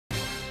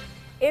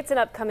It's an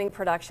upcoming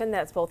production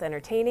that's both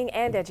entertaining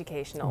and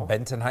educational.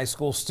 Benton High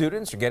School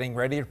students are getting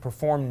ready to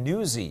perform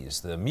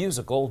Newsies, the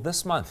musical,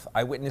 this month.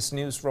 Eyewitness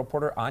News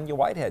reporter Anya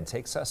Whitehead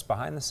takes us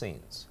behind the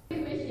scenes.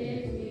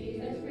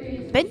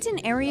 Benton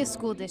Area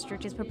School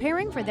District is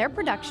preparing for their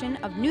production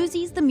of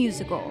Newsies the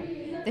Musical.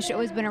 The show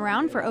has been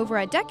around for over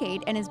a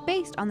decade and is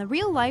based on the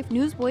real-life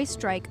newsboys'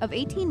 strike of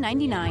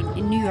 1899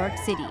 in New York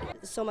City.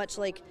 So much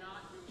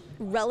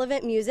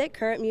relevant music,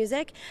 current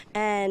music,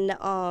 and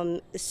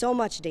so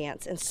much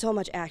dance and so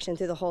much action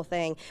through the whole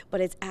thing,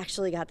 but it's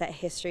actually got that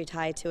history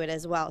tied to it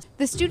as well.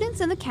 The students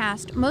and the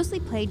cast mostly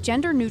play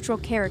gender-neutral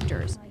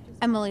characters.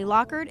 Emily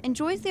Lockard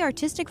enjoys the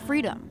artistic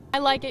freedom. I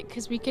like it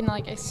because we can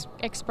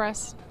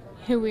express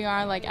who we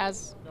are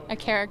as a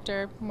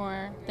character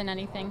more than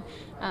anything.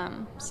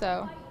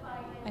 So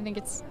I think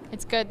it's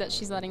good that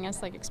she's letting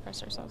us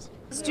express ourselves.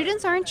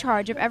 Students are in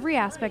charge of every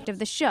aspect of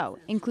the show,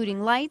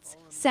 including lights,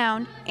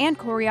 sound, and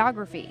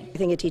choreography. I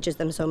think it teaches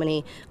them so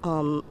many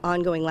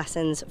ongoing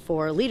lessons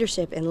for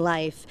leadership in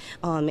life,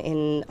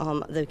 in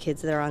the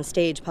kids that are on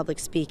stage, public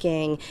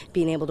speaking,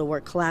 being able to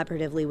work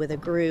collaboratively with a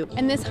group.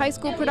 And this high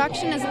school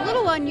production is a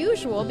little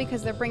unusual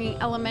because they're bringing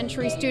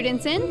elementary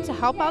students in to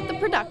help out the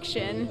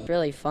production. It's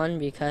really fun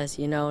because,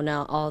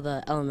 now all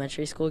the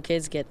elementary school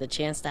kids get the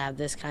chance to have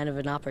this kind of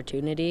an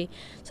opportunity.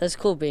 So it's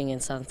cool being in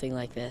something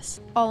like this.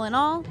 All in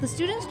all, the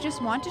students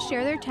just want to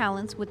share their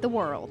talents with the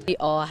world. We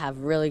all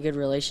have really good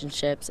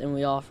relationships and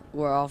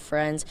we're all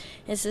friends.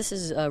 And so this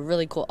is a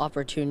really cool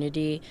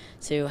opportunity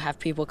to have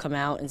people come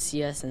out and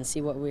see us and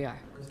see what we are.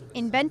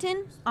 In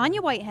Benton,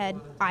 Anya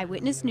Whitehead,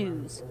 Eyewitness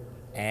News.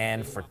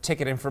 And for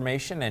ticket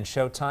information and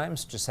show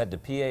times, just head to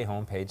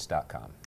PAHomepage.com.